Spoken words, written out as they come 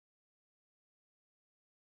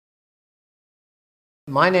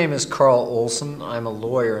My name is Karl Olson. I'm a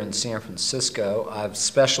lawyer in San Francisco. I've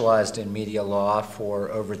specialized in media law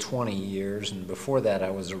for over 20 years, and before that I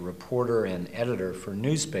was a reporter and editor for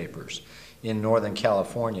newspapers in Northern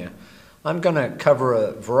California. I'm going to cover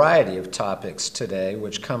a variety of topics today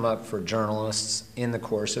which come up for journalists in the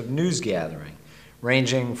course of newsgathering,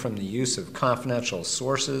 ranging from the use of confidential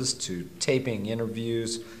sources to taping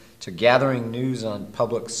interviews to gathering news on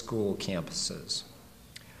public school campuses.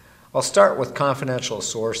 I'll start with confidential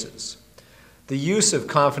sources. The use of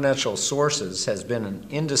confidential sources has been an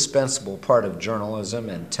indispensable part of journalism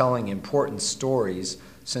and telling important stories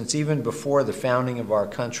since even before the founding of our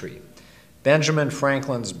country. Benjamin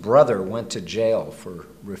Franklin's brother went to jail for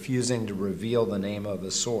refusing to reveal the name of a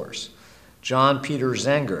source. John Peter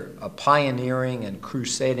Zenger, a pioneering and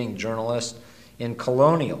crusading journalist in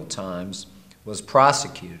colonial times, was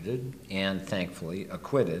prosecuted and, thankfully,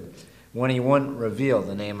 acquitted when he wouldn't reveal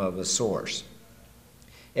the name of a source.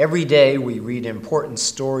 Every day we read important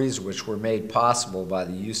stories which were made possible by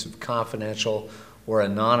the use of confidential or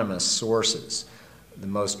anonymous sources, the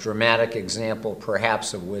most dramatic example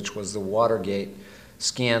perhaps of which was the Watergate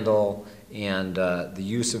scandal and the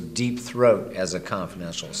use of Deep Throat as a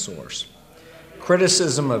confidential source.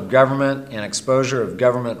 Criticism of government and exposure of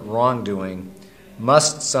government wrongdoing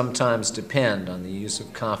must sometimes depend on the use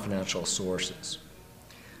of confidential sources.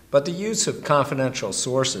 But the use of confidential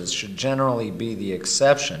sources should generally be the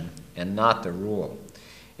exception and not the rule.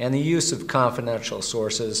 And the use of confidential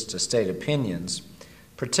sources to state opinions,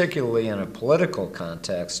 particularly in a political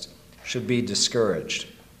context, should be discouraged.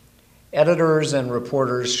 Editors and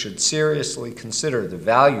reporters should seriously consider the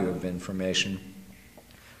value of information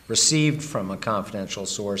received from a confidential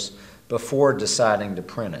source before deciding to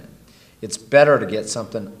print it. It's better to get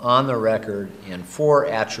something on the record and for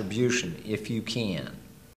attribution if you can.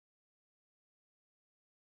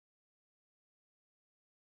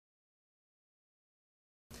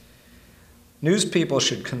 News people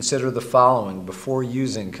should consider the following before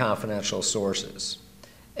using confidential sources.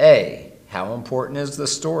 A, how important is the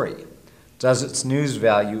story? Does its news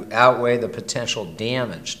value outweigh the potential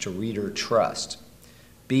damage to reader trust?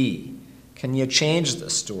 B, can you change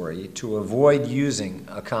the story to avoid using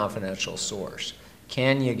a confidential source?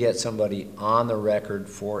 Can you get somebody on the record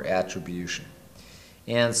for attribution?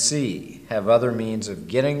 And C, have other means of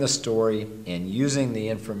getting the story and using the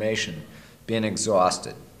information been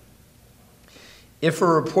exhausted? If a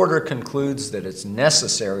reporter concludes that it's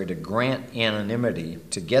necessary to grant anonymity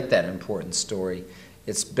to get that important story,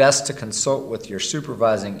 it's best to consult with your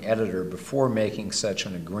supervising editor before making such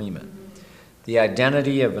an agreement. The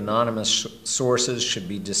identity of anonymous sources should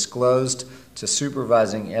be disclosed to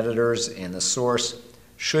supervising editors, and the source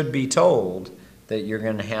should be told that you're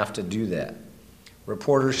going to have to do that.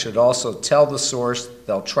 Reporters should also tell the source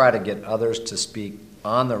they'll try to get others to speak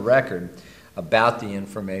on the record about the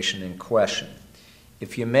information in question.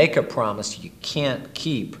 If you make a promise you can't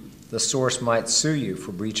keep, the source might sue you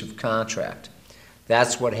for breach of contract.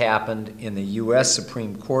 That's what happened in the U.S.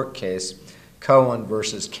 Supreme Court case Cohen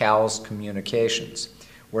versus Cowles Communications,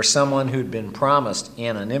 where someone who'd been promised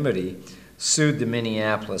anonymity sued the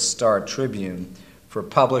Minneapolis Star-Tribune for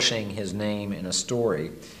publishing his name in a story,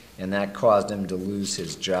 and that caused him to lose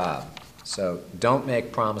his job. So don't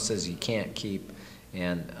make promises you can't keep,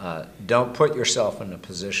 and don't put yourself in a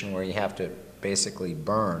position where you have to basically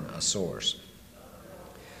burn a source.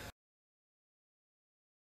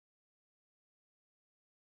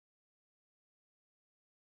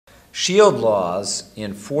 Shield laws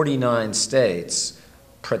in 49 states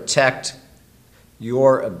protect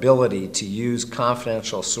your ability to use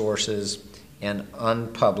confidential sources and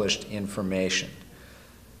unpublished information.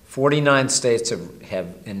 49 states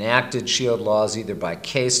have enacted shield laws either by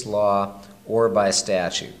case law or by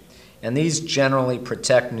statute. And these generally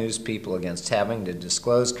protect news people against having to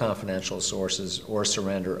disclose confidential sources or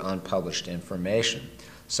surrender unpublished information,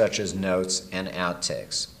 such as notes and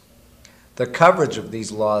outtakes. The coverage of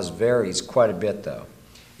these laws varies quite a bit, though.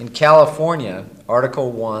 In California,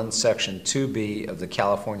 Article 1, Section 2B of the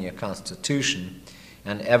California Constitution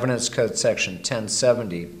and Evidence Code Section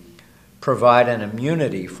 1070 provide an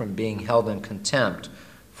immunity from being held in contempt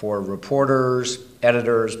for reporters,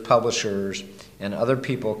 editors, publishers, and other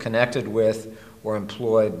people connected with or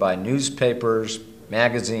employed by newspapers,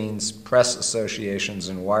 magazines, press associations,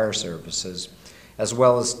 and wire services, as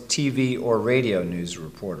well as TV or radio news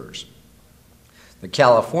reporters. The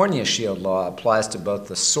California Shield Law applies to both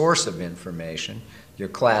the source of information, your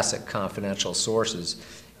classic confidential sources,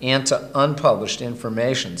 and to unpublished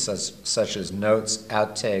information such as notes,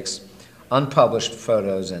 outtakes, unpublished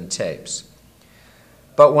photos, and tapes.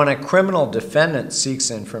 But when a criminal defendant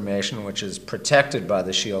seeks information which is protected by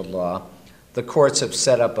the Shield Law, the courts have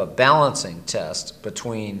set up a balancing test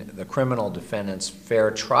between the criminal defendant's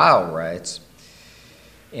fair trial rights,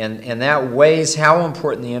 and that weighs how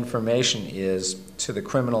important the information is to the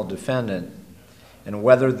criminal defendant and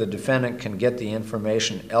whether the defendant can get the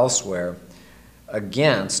information elsewhere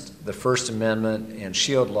against the First Amendment and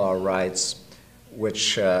Shield Law rights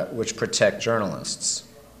which protect journalists.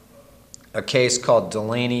 A case called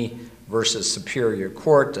Delaney versus Superior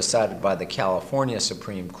Court, decided by the California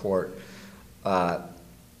Supreme Court,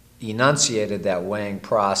 enunciated that weighing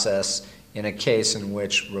process in a case in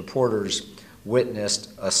which reporters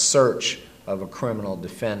witnessed a search of a criminal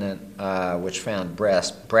defendant which found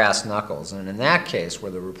brass knuckles. And in that case,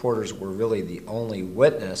 where the reporters were really the only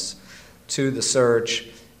witness to the search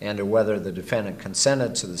and to whether the defendant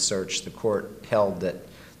consented to the search, the court held that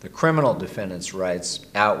the criminal defendant's rights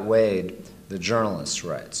outweighed the journalist's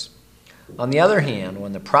rights. On the other hand,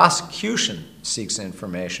 when the prosecution seeks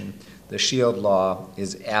information, the Shield Law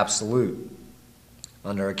is absolute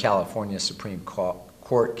under a California Supreme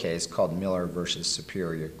Court case called Miller versus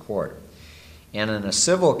Superior Court. And in a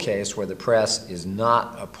civil case where the press is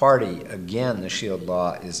not a party, again, the Shield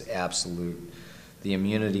Law is absolute. The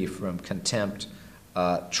immunity from contempt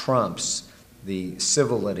trumps the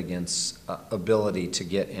civil litigant's ability to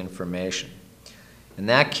get information. And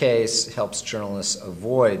that case helps journalists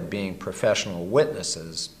avoid being professional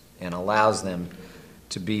witnesses and allows them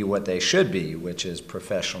to be what they should be, which is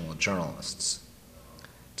professional journalists.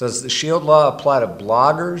 Does the Shield Law apply to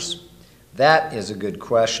bloggers? That is a good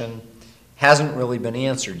question. Hasn't really been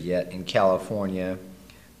answered yet in California.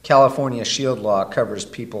 California Shield Law covers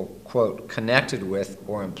people, quote, connected with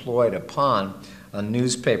or employed upon a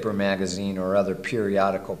newspaper, magazine, or other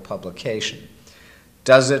periodical publication.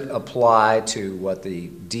 Does it apply to what the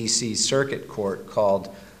D.C. Circuit Court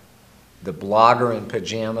called the blogger in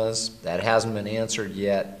pajamas? That hasn't been answered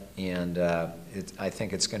yet, and I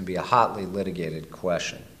think it's going to be a hotly litigated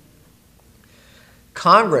question.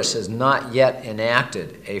 Congress has not yet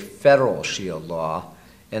enacted a federal Shield Law,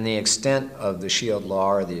 and the extent of the Shield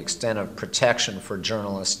Law, or the extent of protection for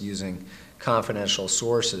journalists using confidential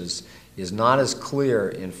sources, is not as clear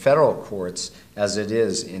in federal courts as it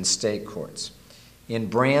is in state courts. In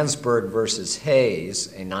Brandsburg versus Hayes,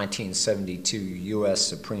 a 1972 U.S.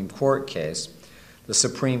 Supreme Court case, the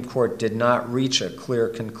Supreme Court did not reach a clear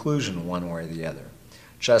conclusion one way or the other.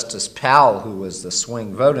 Justice Powell, who was the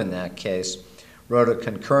swing vote in that case, wrote a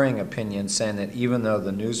concurring opinion saying that even though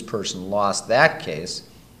the newsperson lost that case,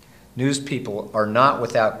 newspeople are not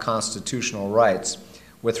without constitutional rights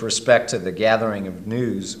with respect to the gathering of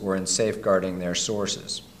news or in safeguarding their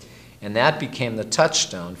sources. And that became the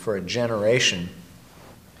touchstone for a generation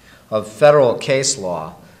of federal case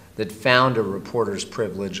law that found a reporter's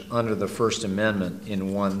privilege under the First Amendment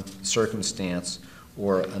in one circumstance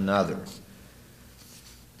or another.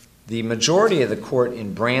 The majority of the court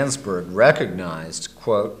in Brandsburg recognized,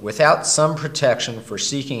 quote, without some protection for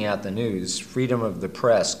seeking out the news, freedom of the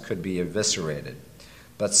press could be eviscerated.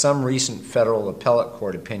 But some recent federal appellate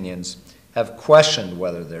court opinions have questioned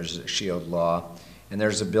whether there's a Shield Law, and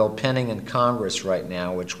there's a bill pending in Congress right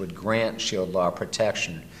now which would grant Shield Law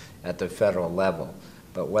protection at the federal level.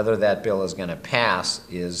 But whether that bill is going to pass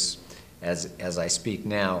is, as I speak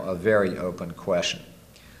now, a very open question.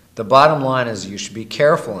 The bottom line is you should be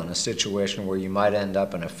careful in a situation where you might end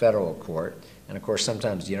up in a federal court, and of course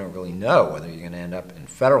sometimes you don't really know whether you're going to end up in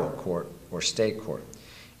federal court or state court.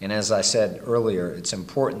 And as I said earlier, it's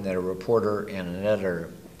important that a reporter and an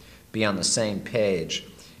editor be on the same page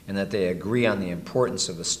and that they agree on the importance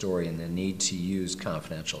of a story and the need to use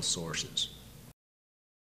confidential sources.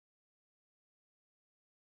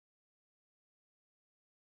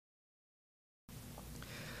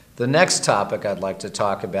 The next topic I'd like to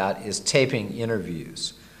talk about is taping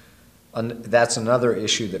interviews. That's another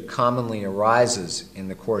issue that commonly arises in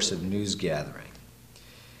the course of news gathering.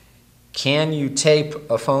 Can you tape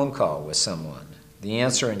a phone call with someone? The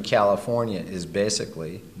answer in California is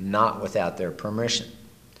basically not without their permission.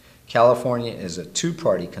 California is a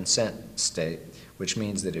two-party consent state, which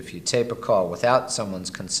means that if you tape a call without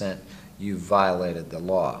someone's consent, you've violated the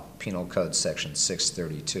law, Penal Code Section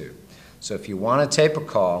 632. So if you want to tape a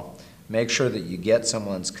call, make sure that you get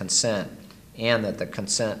someone's consent and that the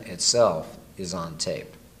consent itself is on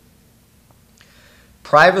tape.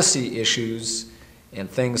 Privacy issues and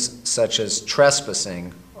things such as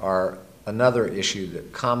trespassing are another issue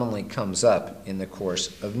that commonly comes up in the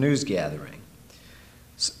course of news gathering.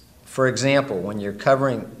 For example, when you're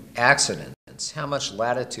covering accidents, how much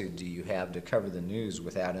latitude do you have to cover the news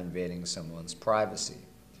without invading someone's privacy?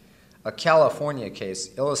 A California case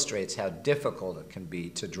illustrates how difficult it can be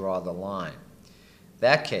to draw the line.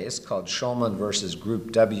 That case, called Shulman versus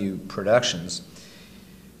Group W Productions,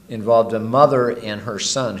 involved a mother and her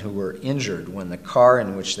son who were injured when the car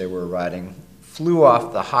in which they were riding flew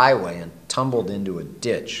off the highway and tumbled into a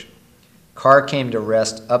ditch. Car came to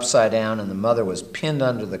rest upside down, and the mother was pinned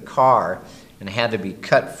under the car and had to be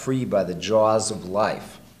cut free by the jaws of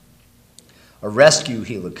life. A rescue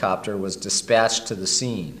helicopter was dispatched to the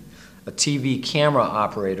scene. A TV camera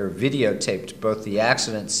operator videotaped both the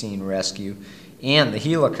accident scene rescue and the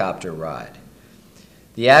helicopter ride.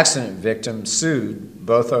 The accident victim sued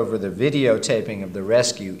both over the videotaping of the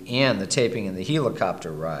rescue and the taping of the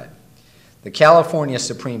helicopter ride. The California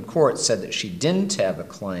Supreme Court said that she didn't have a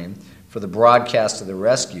claim for the broadcast of the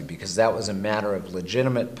rescue because that was a matter of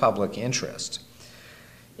legitimate public interest,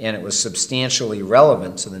 and it was substantially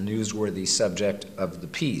relevant to the newsworthy subject of the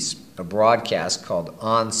piece, a broadcast called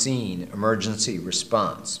On Scene Emergency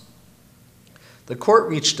Response. The court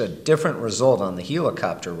reached a different result on the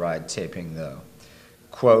helicopter ride taping, though.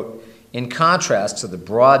 Quote, in contrast to the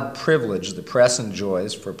broad privilege the press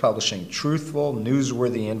enjoys for publishing truthful,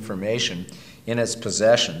 newsworthy information in its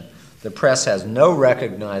possession, the press has no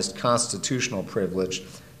recognized constitutional privilege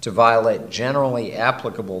to violate generally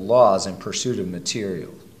applicable laws in pursuit of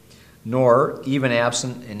material. Nor, even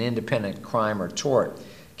absent an independent crime or tort,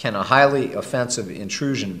 can a highly offensive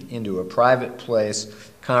intrusion into a private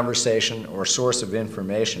place, conversation, or source of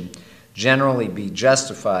information generally be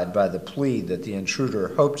justified by the plea that the intruder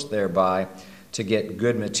hoped thereby to get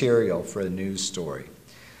good material for a news story.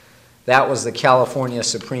 That was the California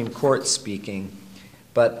Supreme Court speaking,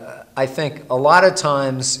 but I think a lot of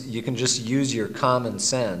times you can just use your common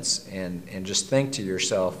sense and just think to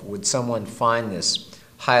yourself, would someone find this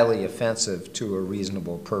highly offensive to a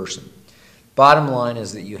reasonable person? Bottom line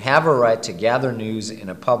is that you have a right to gather news in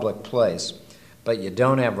a public place, but you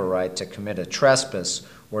don't have a right to commit a trespass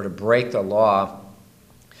or to break the law,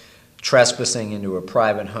 trespassing into a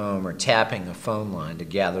private home or tapping a phone line to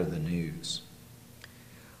gather the news.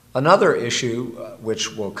 Another issue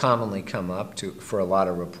which will commonly come up for a lot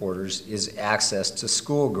of reporters is access to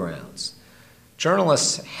school grounds.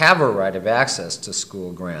 Journalists have a right of access to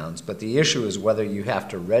school grounds, but the issue is whether you have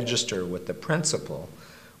to register with the principal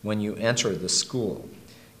when you enter the school.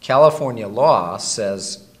 California law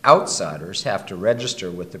says outsiders have to register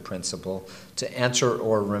with the principal to enter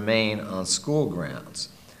or remain on school grounds,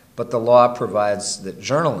 but the law provides that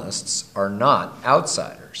journalists are not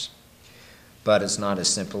outsiders. But it's not as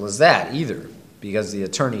simple as that either, because the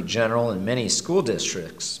Attorney General in many school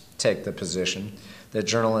districts take the position that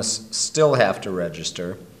journalists still have to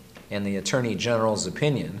register, and the Attorney General's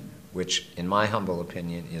opinion, which in my humble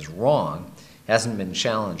opinion is wrong, hasn't been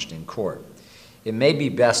challenged in court. It may be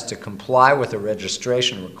best to comply with the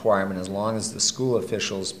registration requirement as long as the school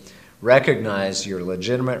officials recognize your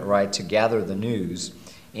legitimate right to gather the news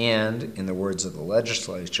and, in the words of the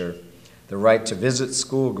legislature, the right to visit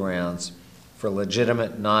school grounds for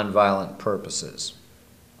legitimate nonviolent purposes.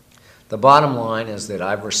 The bottom line is that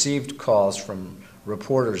I've received calls from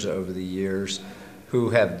reporters over the years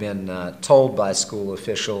who have been told by school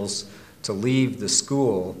officials to leave the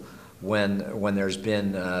school when there's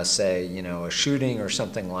been, say, a shooting or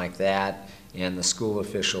something like that, and the school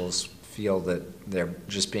officials feel that they're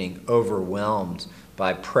just being overwhelmed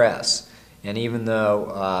by press. And even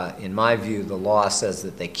though, in my view, the law says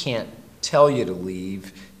that they can't tell you to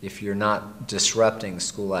leave if you're not disrupting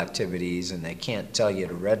school activities, and they can't tell you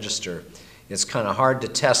to register, it's kind of hard to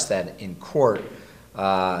test that in court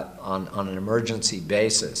on an emergency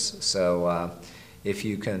basis. So if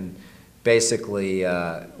you can basically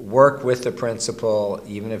work with the principal,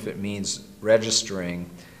 even if it means registering,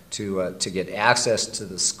 to get access to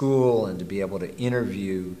the school and to be able to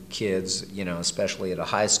interview kids, especially at a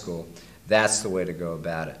high school, that's the way to go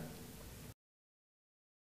about it.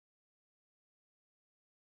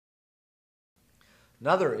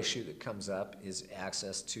 Another issue that comes up is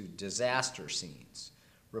access to disaster scenes.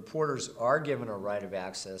 Reporters are given a right of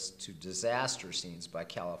access to disaster scenes by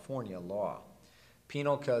California law.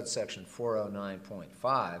 Penal Code Section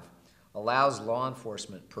 409.5 allows law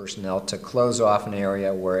enforcement personnel to close off an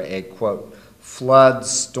area where a, quote, flood,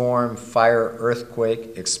 storm, fire,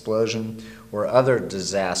 earthquake, explosion, or other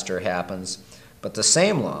disaster happens, but the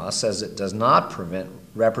same law says it does not prevent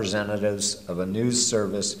representatives of a news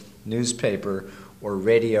service, newspaper, or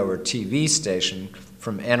radio or TV station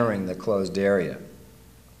from entering the closed area.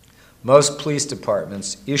 Most police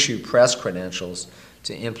departments issue press credentials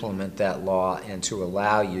to implement that law and to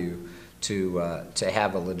allow you to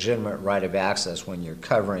have a legitimate right of access when you're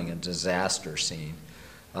covering a disaster scene.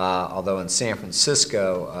 although in San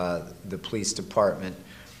Francisco, the police department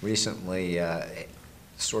recently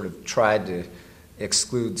sort of tried to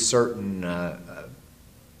exclude certain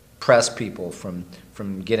press people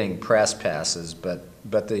from getting press passes,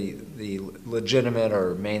 but the legitimate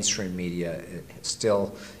or mainstream media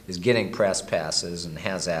still is getting press passes and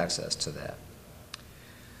has access to that.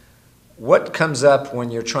 What comes up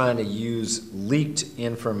when you're trying to use leaked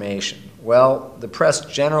information? Well, the press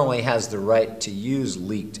generally has the right to use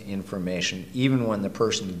leaked information even when the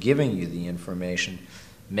person giving you the information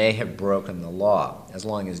may have broken the law, as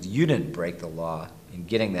long as you didn't break the law in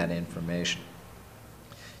getting that information.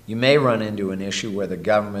 You may run into an issue where the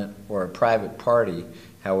government or a private party,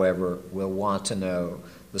 however, will want to know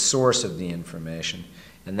the source of the information,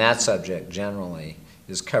 and that subject generally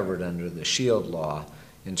is covered under the SHIELD law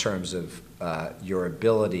in terms of your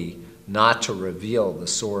ability not to reveal the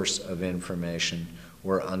source of information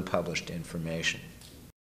or unpublished information.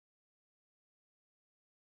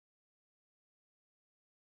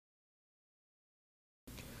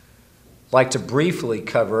 I'd like to briefly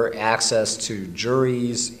cover access to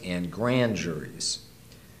juries and grand juries.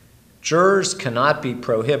 Jurors cannot be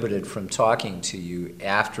prohibited from talking to you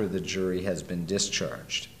after the jury has been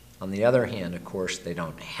discharged. On the other hand, of course, they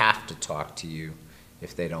don't have to talk to you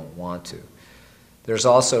if they don't want to. There's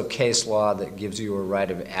also case law that gives you a right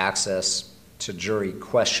of access to jury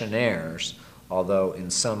questionnaires, although in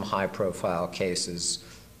some high-profile cases,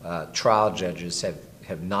 trial judges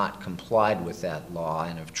have not complied with that law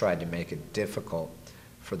and have tried to make it difficult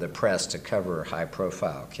for the press to cover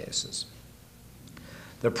high-profile cases.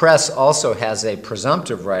 The press also has a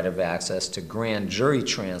presumptive right of access to grand jury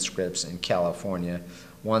transcripts in California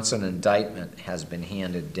once an indictment has been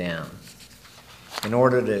handed down. In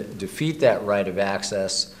order to defeat that right of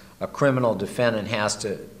access, a criminal defendant has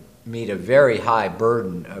to meet a very high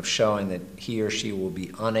burden of showing that he or she will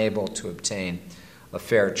be unable to obtain a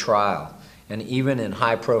fair trial. And even in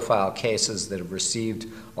high-profile cases that have received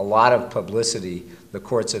a lot of publicity, the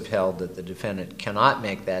courts have held that the defendant cannot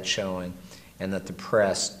make that showing and that the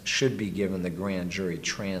press should be given the grand jury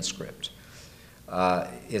transcript.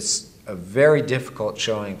 It's a very difficult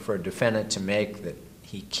showing for a defendant to make that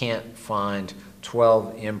he can't find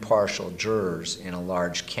 12 impartial jurors in a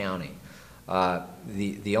large county.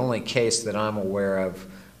 The only case that I'm aware of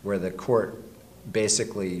where the court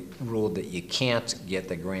basically ruled that you can't get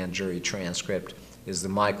the grand jury transcript is the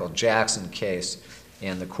Michael Jackson case,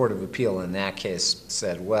 and the Court of Appeal in that case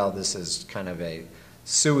said, well, this is kind of a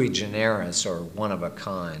sui generis or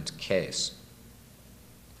one-of-a-kind case.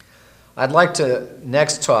 I'd like to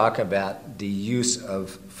next talk about the use of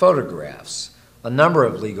photographs. A number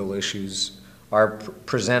of legal issues are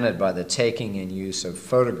presented by the taking and use of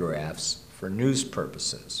photographs for news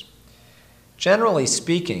purposes. Generally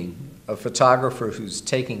speaking, a photographer who's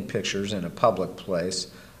taking pictures in a public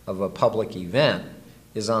place of a public event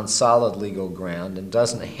is on solid legal ground and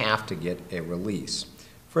doesn't have to get a release.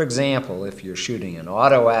 For example, if you're shooting an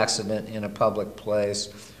auto accident in a public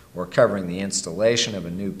place or covering the installation of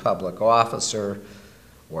a new public officer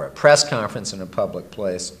or a press conference in a public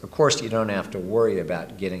place, of course you don't have to worry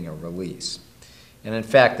about getting a release. And in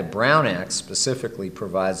fact, the Brown Act specifically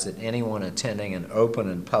provides that anyone attending an open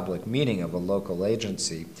and public meeting of a local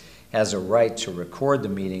agency has a right to record the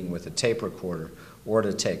meeting with a tape recorder or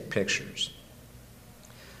to take pictures.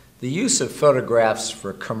 The use of photographs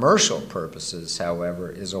for commercial purposes,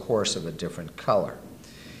 however, is a horse of a different color.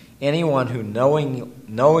 Anyone who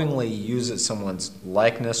knowingly uses someone's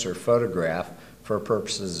likeness or photograph for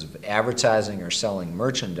purposes of advertising or selling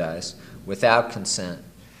merchandise without consent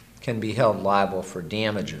can be held liable for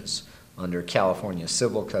damages under California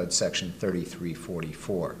Civil Code Section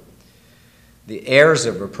 3344. The heirs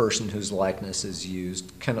of a person whose likeness is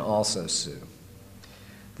used can also sue.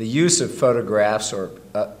 The use of photographs or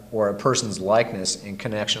a person's likeness in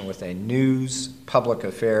connection with a news, public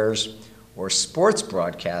affairs, or sports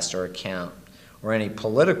broadcaster account or any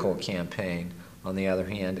political campaign, on the other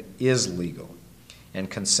hand, is legal, and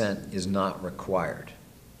consent is not required.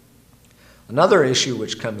 Another issue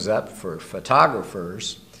which comes up for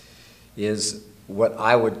photographers is what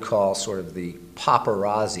I would call sort of the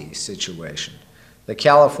paparazzi situation. The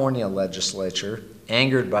California legislature,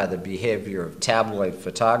 angered by the behavior of tabloid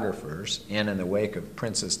photographers and in the wake of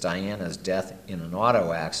Princess Diana's death in an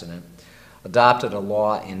auto accident, adopted a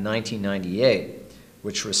law in 1998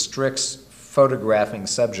 which restricts photographing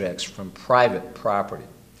subjects from private property.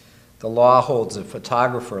 The law holds a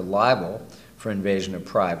photographer liable for invasion of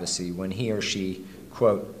privacy when he or she,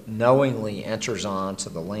 quote, knowingly enters onto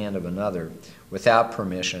the land of another without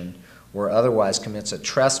permission or otherwise commits a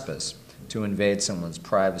trespass to invade someone's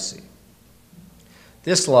privacy.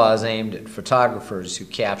 This law is aimed at photographers who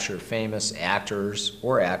capture famous actors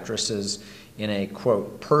or actresses in a,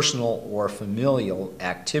 quote, personal or familial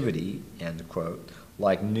activity, end quote,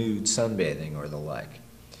 like nude sunbathing or the like.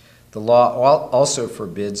 The law also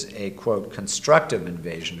forbids a, quote, constructive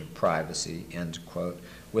invasion of privacy, end quote,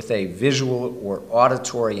 with a visual or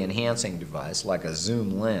auditory enhancing device like a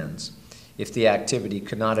zoom lens if the activity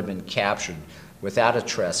could not have been captured without a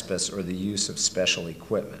trespass or the use of special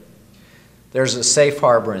equipment. There's a safe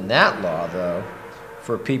harbor in that law, though,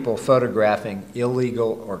 for people photographing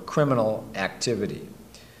illegal or criminal activity.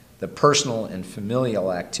 The personal and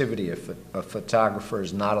familial activity a photographer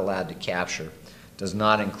is not allowed to capture does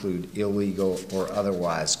not include illegal or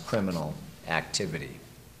otherwise criminal activity.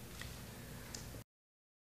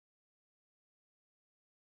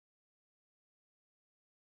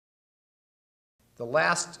 The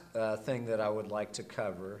last thing that I would like to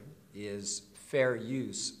cover is fair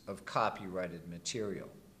use of copyrighted material.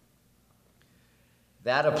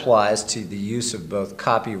 That applies to the use of both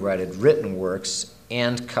copyrighted written works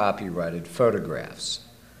and copyrighted photographs.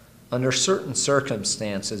 Under certain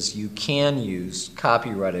circumstances, you can use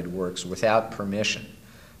copyrighted works without permission,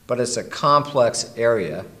 but it's a complex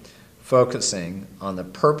area focusing on the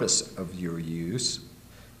purpose of your use.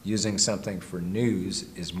 Using something for news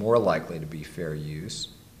is more likely to be fair use.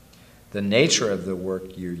 The nature of the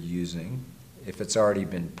work you're using, if it's already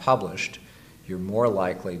been published, you're more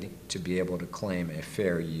likely to be able to claim a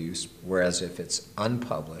fair use, whereas if it's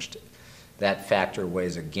unpublished, that factor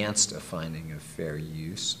weighs against a finding of fair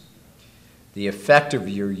use. The effect of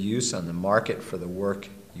your use on the market for the work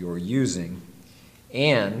you're using,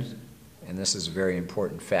 and this is a very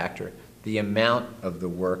important factor, the amount of the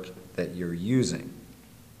work that you're using.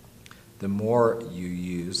 The more you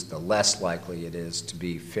use, the less likely it is to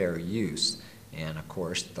be fair use. And of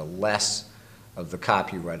course, the less of the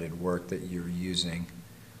copyrighted work that you're using,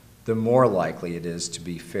 the more likely it is to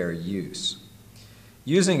be fair use.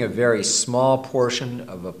 Using a very small portion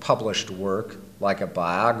of a published work, like a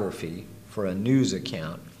biography, for a news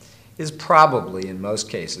account is probably, in most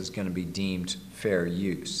cases, going to be deemed fair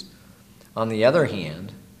use. On the other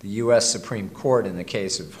hand, the U.S. Supreme Court, in the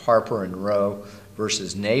case of Harper and Row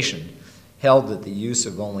versus Nation, held that the use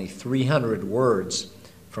of only 300 words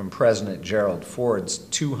from President Gerald Ford's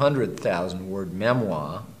 200,000-word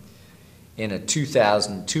memoir in a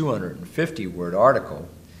 2,250-word article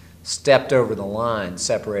stepped over the line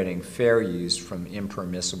separating fair use from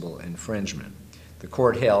impermissible infringement. The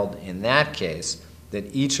court held in that case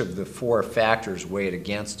that each of the four factors weighed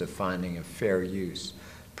against a finding of fair use,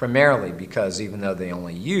 primarily because even though they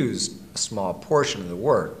only used a small portion of the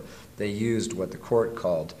work, they used what the court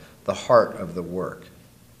called the heart of the work.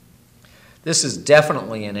 This is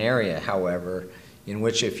definitely an area, however, in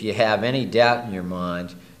which if you have any doubt in your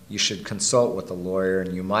mind, you should consult with a lawyer,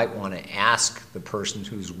 and you might want to ask the person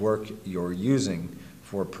whose work you're using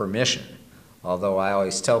for permission. Although I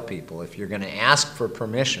always tell people, if you're going to ask for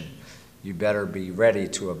permission, you better be ready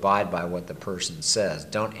to abide by what the person says.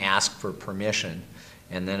 Don't ask for permission,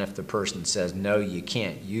 and then if the person says, no, you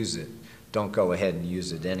can't use it, don't go ahead and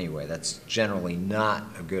use it anyway. That's generally not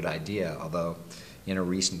a good idea, although in a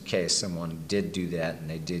recent case, someone did do that, and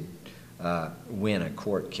they did win a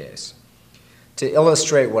court case. To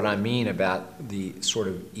illustrate what I mean about the sort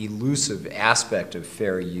of elusive aspect of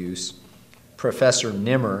fair use, Professor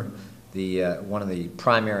Nimmer, one of the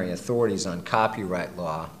primary authorities on copyright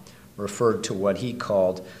law, referred to what he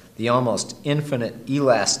called the almost infinite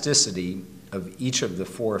elasticity of each of the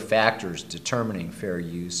four factors determining fair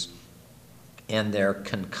use and their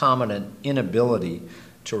concomitant inability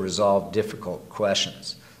to resolve difficult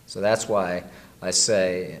questions. So that's why I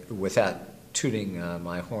say, without tooting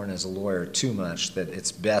my horn as a lawyer too much, that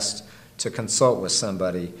it's best to consult with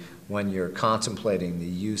somebody when you're contemplating the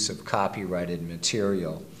use of copyrighted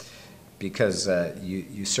material, because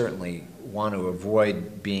you certainly want to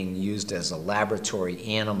avoid being used as a laboratory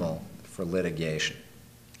animal for litigation.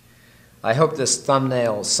 I hope this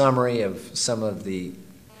thumbnail summary of some of the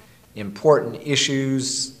important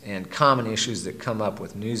issues and common issues that come up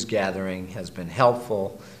with news gathering has been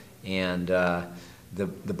helpful, and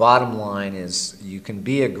the bottom line is you can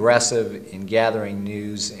be aggressive in gathering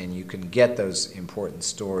news and you can get those important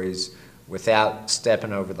stories without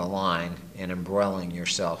stepping over the line and embroiling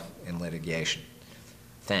yourself in litigation.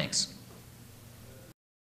 Thanks.